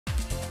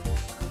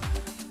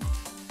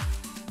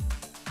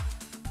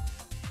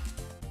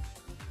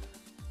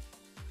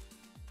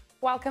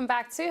Welcome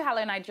back to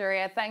Hello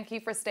Nigeria. Thank you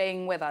for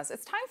staying with us.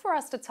 It's time for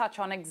us to touch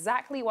on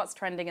exactly what's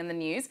trending in the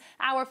news.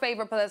 Our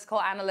favorite political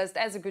analyst,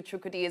 Ezegu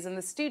Chukwudi, is in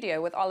the studio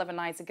with Oliver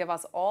Knight to give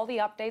us all the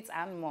updates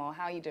and more.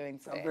 How are you doing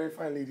today? I'm very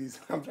fine, ladies.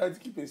 I'm trying to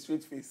keep a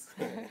straight face.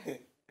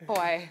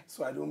 Why?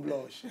 So I don't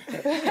blush.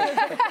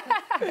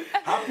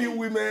 Happy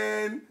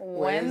Women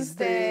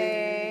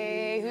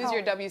Wednesday. Who's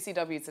your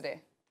WCW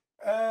today?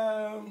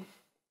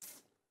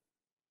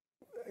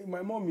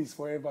 My mom is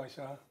forever,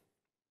 Sha.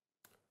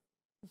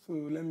 So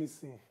let me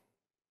see.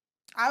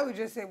 I would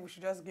just say we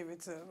should just give it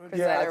to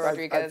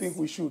Rodriguez. I think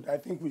we should. I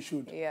think we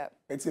should. Yeah.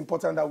 It's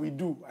important that we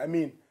do. I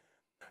mean,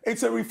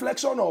 it's a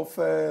reflection of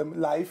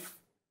life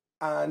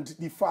and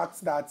the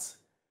fact that,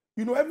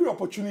 you know, every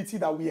opportunity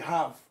that we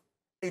have,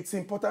 it's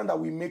important that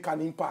we make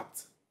an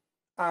impact.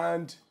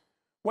 And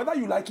whether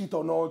you like it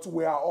or not,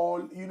 we are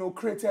all, you know,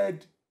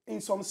 created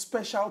in some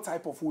special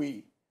type of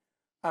way.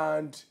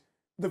 And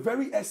the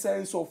very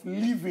essence of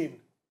living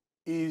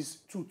is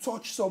to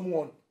touch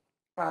someone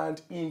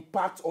and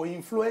impact or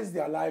influence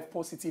their life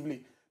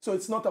positively. So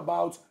it's not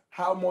about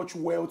how much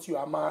wealth you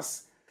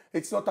amass.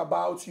 It's not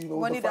about, you know,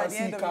 money the at fancy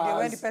the end of cars. the day,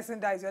 when the person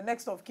dies, your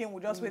next of kin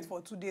will just wait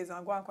for 2 days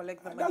and go and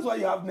collect the money. That's why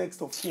you have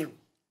next of kin.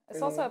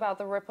 It's also about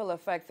the ripple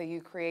effect that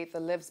you create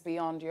that lives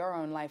beyond your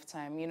own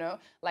lifetime, you know?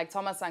 Like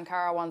Thomas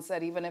Sankara once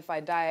said, even if I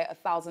die,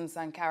 1,000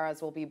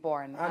 Sankaras will be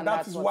born. And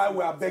that is why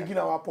we are begging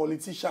our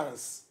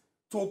politicians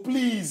to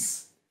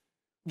please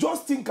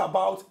just think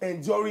about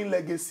enduring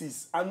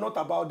legacies and not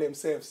about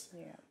themselves.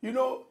 Yeah. You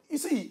know, you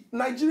see,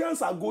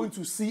 Nigerians are going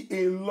to see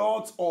a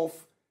lot of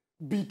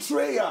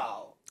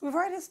betrayal. We've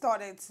already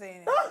started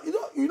saying it.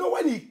 You know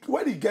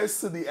when it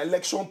gets to the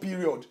election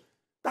period,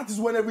 that is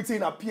when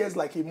everything appears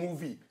like a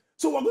movie.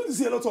 So we're going to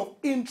see a lot of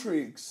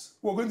intrigues.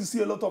 We're going to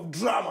see a lot of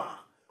drama.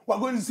 We're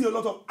going to see a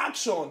lot of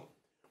action.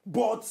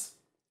 But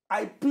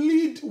I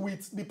plead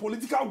with the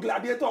political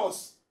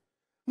gladiators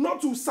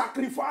not to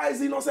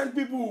sacrifice innocent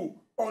people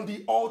on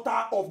the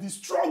altar of the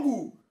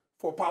struggle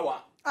for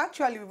power.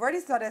 Actually, we've already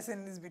started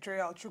seeing this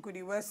betrayal,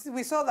 Chukwudi.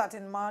 We saw that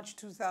in March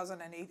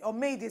 2008, or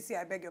May this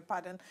year, I beg your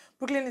pardon.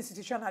 Brooklyn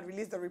Institution had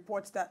released the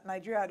reports that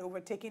Nigeria had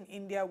overtaken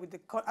India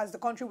as the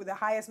country with the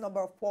highest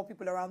number of poor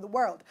people around the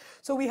world.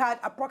 So we had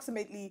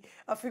approximately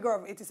a figure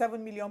of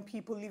 87 million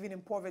people living in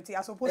poverty,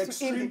 as opposed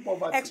to India,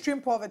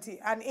 extreme poverty,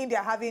 and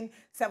India having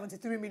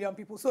 73 million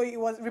people. So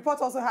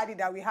reports also had it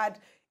that we had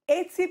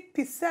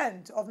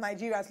 80% of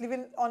Nigerians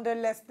living under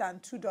less than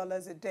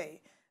 $2 a day.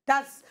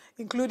 That's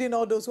including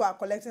all those who are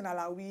collecting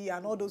alawi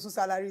and all those whose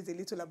salary is a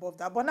little above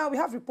that. But now we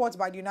have reports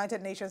by the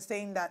United Nations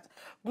saying that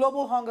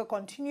global hunger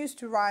continues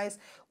to rise,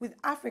 with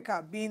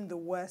Africa being the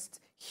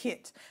worst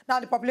hit. Now,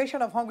 the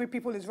population of hungry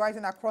people is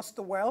rising across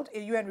the world, a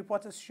UN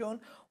report has shown,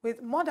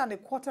 with more than a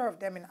quarter of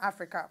them in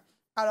Africa.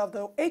 Out of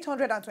the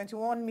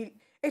 821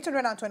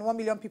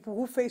 million people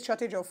who faced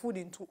shortage of food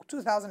in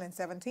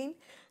 2017,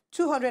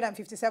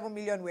 257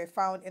 million were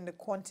found in the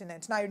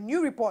continent. Now, a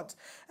new report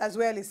as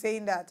well is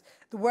saying that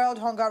the world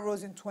hunger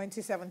rose in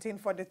 2017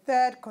 for the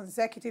third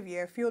consecutive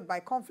year, fueled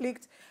by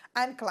conflict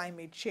and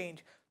climate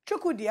change.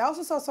 Chukwudi, I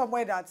also saw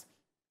somewhere that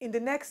in the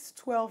next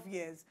 12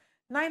 years,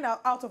 9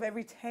 out of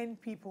every 10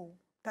 people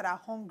that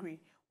are hungry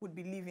would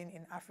be living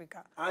in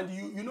Africa. And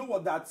you know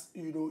what that's,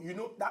 you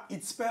know that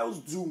it spells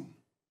doom.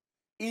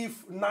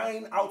 If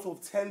 9 out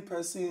of 10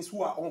 persons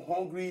who are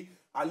hungry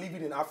are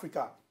living in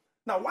Africa.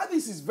 Now, why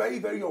this is very,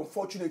 very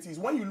unfortunate is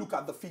when you look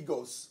at the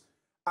figures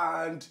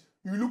and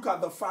you look at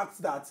the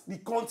fact that the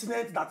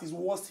continent that is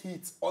worst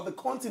hit, or the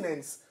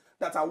continents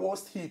that are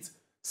worst hit,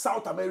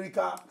 South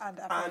America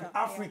and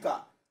Africa,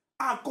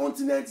 are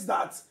continents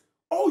that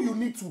all you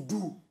need to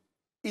do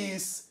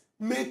is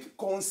make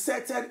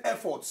concerted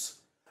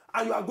efforts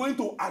and you are going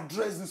to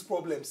address these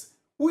problems.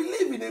 We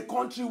live in a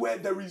country where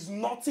there is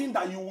nothing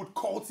that you would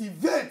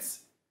cultivate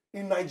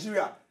in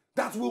Nigeria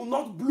that will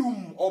not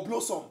bloom or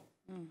blossom.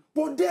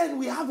 But then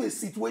we have a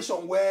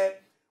situation where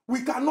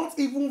we cannot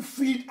even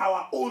feed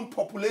our own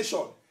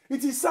population.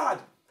 It is sad.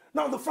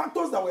 Now, the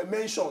factors that were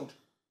mentioned,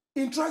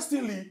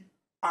 interestingly,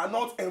 are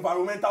not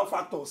environmental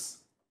factors.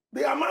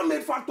 They are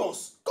man-made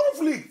factors.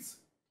 Conflict.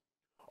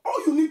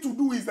 All you need to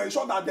do is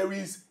ensure that there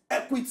is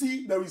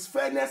equity, there is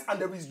fairness, and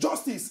there is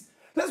justice.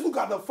 Let's look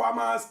at the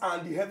farmers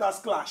and the herders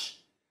clash.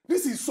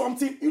 This is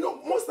something, you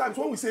know, most times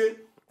when we say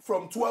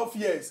from 12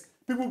 years,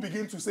 people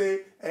begin to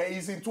say,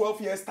 it's in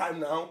 12 years' time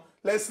now.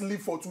 Let's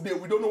live for today.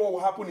 We don't know what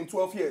will happen in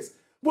 12 years.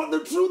 But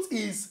the truth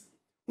is,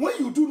 when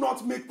you do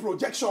not make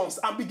projections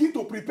and begin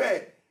to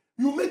prepare,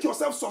 you make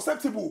yourself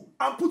susceptible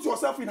and put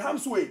yourself in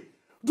harm's way.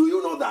 Do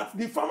you know that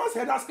the farmers'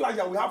 herders clash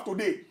that we have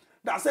today,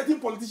 that certain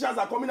politicians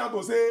are coming out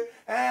to say,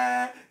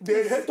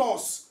 they hate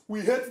us,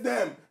 we hate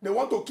them, they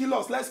want to kill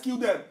us, let's kill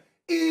them,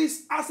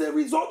 is as a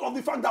result of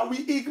the fact that we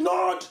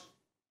ignored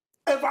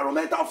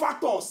environmental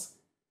factors.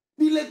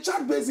 The Lake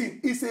Chad Basin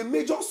is a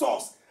major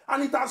source,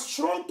 and it has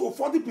shrunk to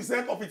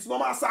 40% of its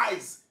normal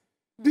size.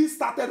 This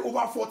started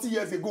over 40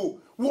 years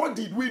ago. What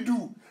did we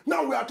do?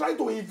 Now we are trying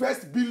to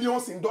invest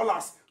billions in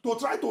dollars to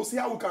try to see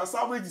how we can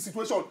salvage the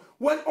situation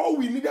when all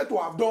we needed to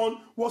have done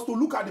was to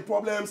look at the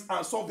problems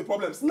and solve the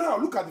problems. Now,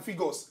 look at the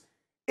figures.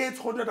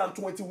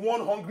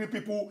 821 hungry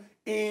people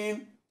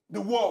in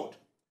the world.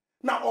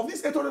 Now, of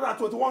these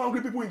 821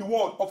 hungry people in the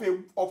world,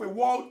 of a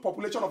world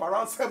population of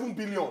around 7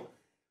 billion,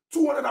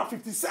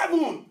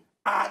 257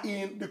 are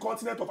in the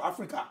continent of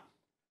Africa.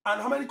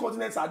 And how many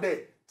continents are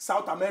there?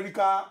 South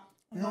America,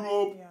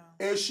 Europe,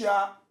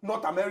 Asia,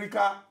 North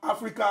America,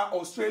 Africa,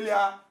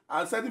 Australia,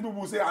 and certain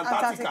people say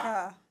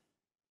Antarctica.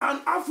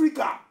 And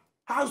Africa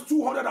has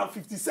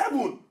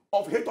 257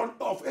 of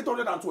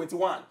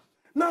 821.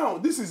 Now,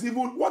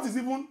 what is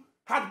even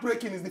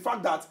heartbreaking is the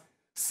fact that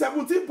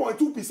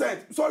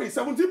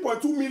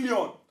 17.2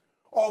 million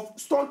of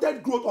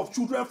stunted growth of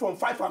children from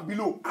 5 and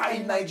below are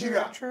in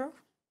Nigeria. True.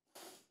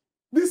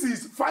 This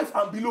is 5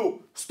 and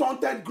below,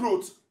 stunted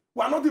growth.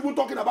 We are not even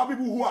talking about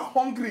people who are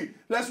hungry.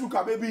 Let's look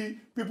at maybe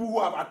people who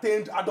have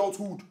attained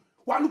adulthood.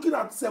 We are looking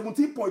at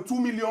 17.2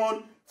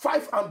 million,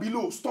 5 and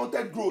below,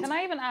 stunted growth. Can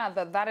I even add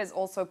that that is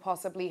also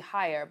possibly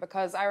higher?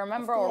 Because I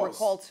remember or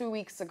recall 2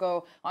 weeks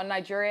ago on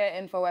Nigeria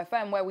Info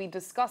FM where we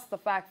discussed the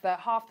fact that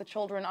half the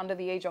children under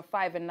the age of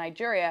 5 in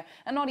Nigeria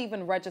are not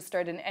even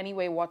registered in any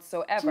way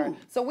whatsoever. True.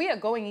 So we are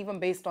going even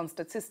based on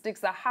statistics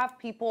that have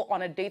people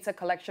on a data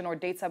collection or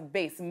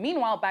database.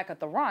 Meanwhile, back at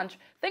the ranch,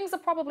 things are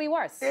probably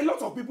worse. A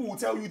lot of people will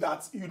tell you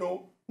that,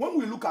 when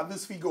we look at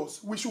these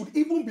figures, we should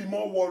even be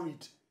more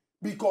worried.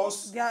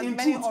 Because there are in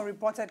many truth,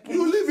 unreported cases.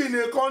 You live in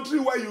a country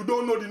where you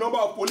don't know the number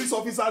of police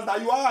officers that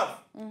you have.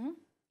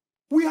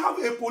 We have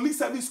a police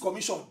service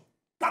commission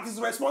that is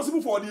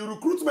responsible for the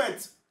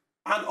recruitment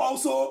and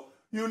also,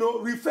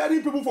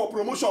 referring people for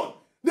promotion.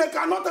 They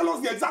cannot tell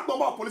us the exact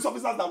number of police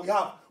officers that we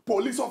have.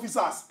 Police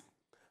officers.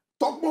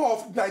 Talk more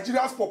of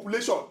Nigeria's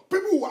population.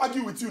 People will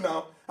argue with you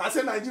now and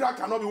say Nigeria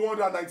cannot be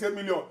 198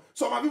 million.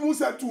 Some have even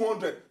said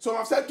 200. Some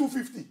have said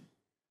 250.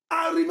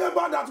 And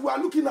remember that we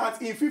are looking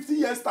at in 50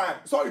 years' time,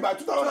 by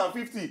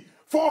 2050,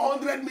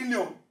 400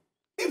 million.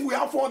 If we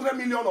have 400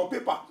 million on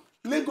paper,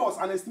 Lagos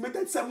an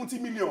estimated 70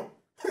 million.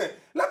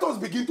 Let us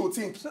begin to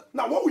think.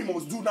 Now, what we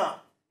must do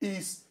now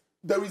is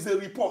there is a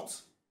report,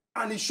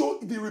 and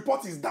the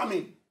report is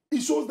damning.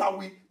 It shows that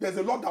there's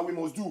a lot that we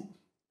must do.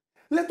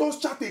 Let us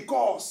chart a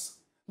course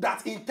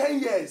that in 10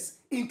 years,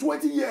 in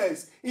 20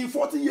 years, in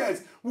 40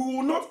 years, we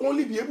will not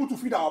only be able to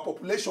feed our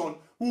population,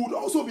 we would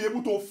also be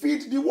able to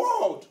feed the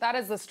world. That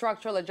is the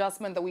structural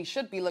adjustment that we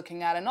should be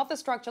looking at, and not the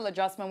structural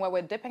adjustment where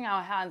we're dipping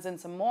our hands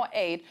into more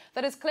aid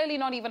that is clearly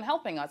not even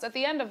helping us. At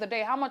the end of the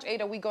day, how much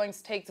aid are we going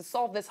to take to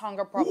solve this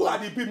hunger problem? Who are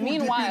the people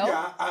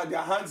Meanwhile, dipping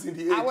their hands in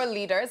the aid? Our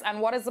leaders,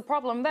 and what is the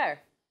problem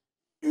there?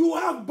 You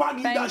have bad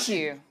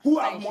leadership who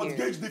have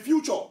mortgaged the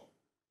future.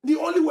 The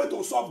only way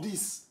to solve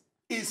this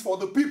is for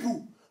the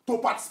people to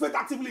participate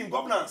actively in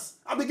governance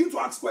and begin to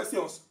ask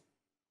questions.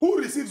 Who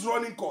receives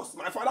running costs?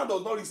 My father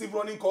does not receive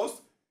running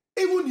costs.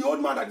 Even the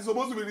old man that is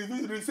supposed to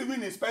be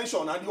receiving his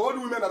pension and the old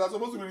women that are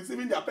supposed to be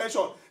receiving their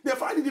pension, they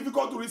find it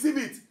difficult to receive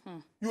it.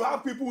 You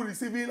have people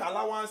receiving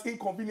allowance,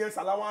 inconvenience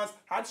allowance,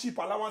 hardship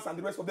allowance, and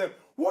the rest of them.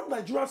 What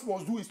Nigerians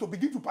must do is to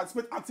begin to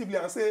participate actively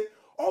and say,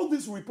 all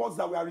these reports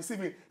that we are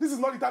receiving, this is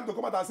not the time to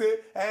come out and say,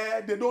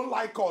 they don't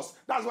like us.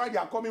 That's why they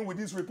are coming with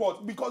this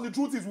report. Because the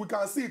truth is, we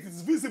can see it.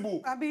 It's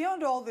visible. And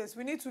beyond all this,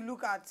 we need to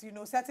look at,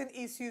 certain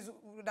issues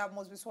that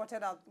must be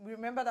sorted out. We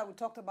remember that we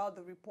talked about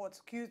the report,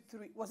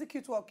 Q3, was it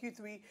Q2 or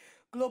Q3?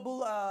 Global,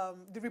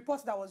 the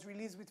report that was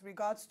released with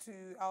regards to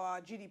our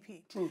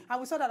GDP. True. And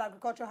we saw that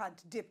agriculture had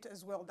dipped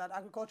as well, that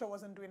agriculture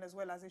wasn't doing as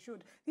well as it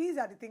should. These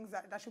are the things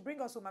that should bring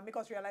us home and make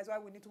us realize why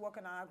we need to work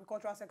in our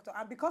agricultural sector.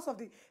 And because of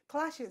the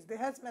clashes, the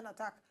herdsmen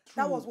attack,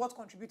 that was what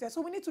contributed.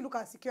 So we need to look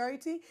at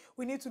security.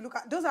 We need to look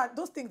at,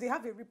 those things, they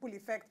have a ripple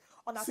effect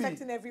on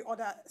affecting every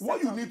other sector.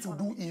 What you need to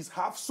do is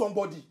have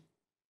somebody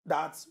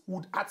that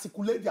would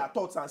articulate their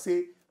thoughts and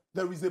say,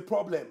 there is a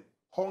problem,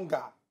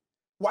 hunger.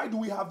 Why do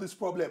we have this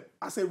problem?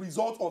 As a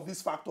result of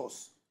these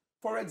factors.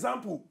 For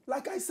example,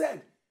 like I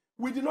said,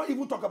 we did not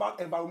even talk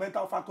about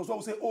environmental factors. So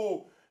we say,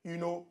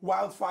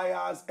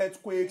 wildfires,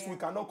 earthquakes, we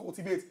cannot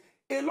cultivate.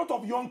 A lot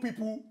of young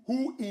people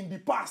who in the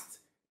past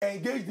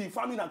engaged in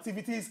farming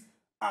activities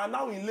are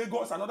now in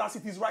Lagos and other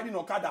cities riding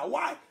Okada.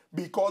 Why?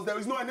 Because there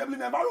is no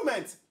enabling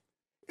environment.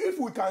 If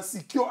we can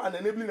secure an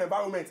enabling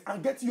environment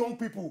and get young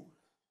people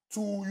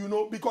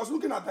to, because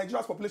looking at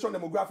Nigeria's population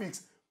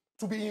demographics,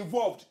 to be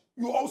involved,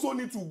 you also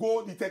need to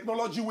go the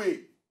technology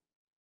way.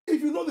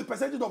 If you know the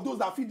percentage of those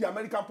that feed the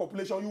American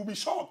population, you'll be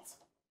shocked.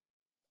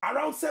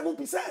 Around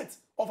 7%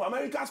 of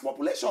America's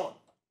population.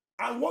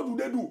 And what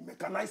do?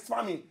 Mechanized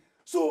farming.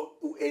 So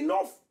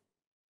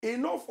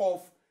enough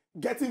of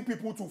getting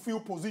people to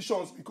fill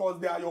positions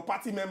because they are your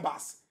party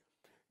members.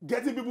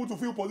 Getting people to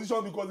fill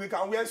positions because they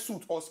can wear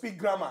suit or speak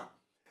grammar.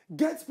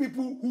 Get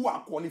people who are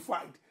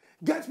qualified.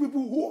 Get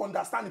people who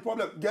understand the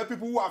problem. Get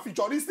people who are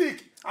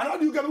futuristic. And how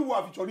do you get people who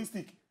are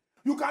futuristic?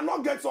 You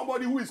cannot get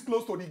somebody who is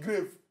close to the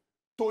grave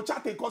to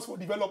chart a course for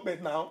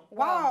development now.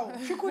 Wow,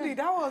 Chukudi,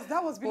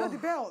 that was below the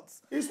belt.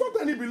 It's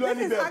not any below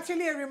any belt. This is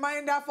actually a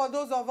reminder for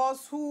those of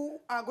us who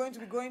are going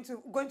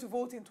to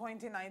vote in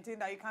 2019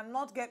 that you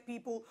cannot get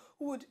people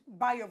who would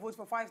buy your vote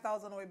for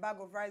 5,000 or a bag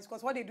of rice,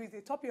 because what they do is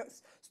they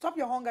stop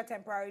your hunger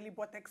temporarily,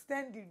 but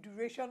extend the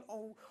duration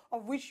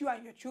of which you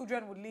and your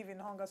children would live in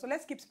hunger. So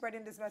let's keep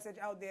spreading this message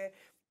out there.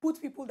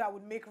 Put people that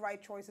would make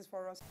right choices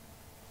for us.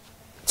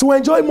 To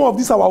enjoy more of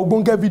these our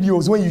Ogbonge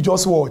videos when you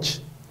just watch,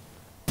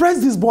 press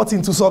this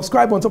button to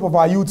subscribe on top of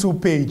our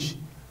YouTube page.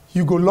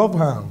 You go love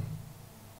am.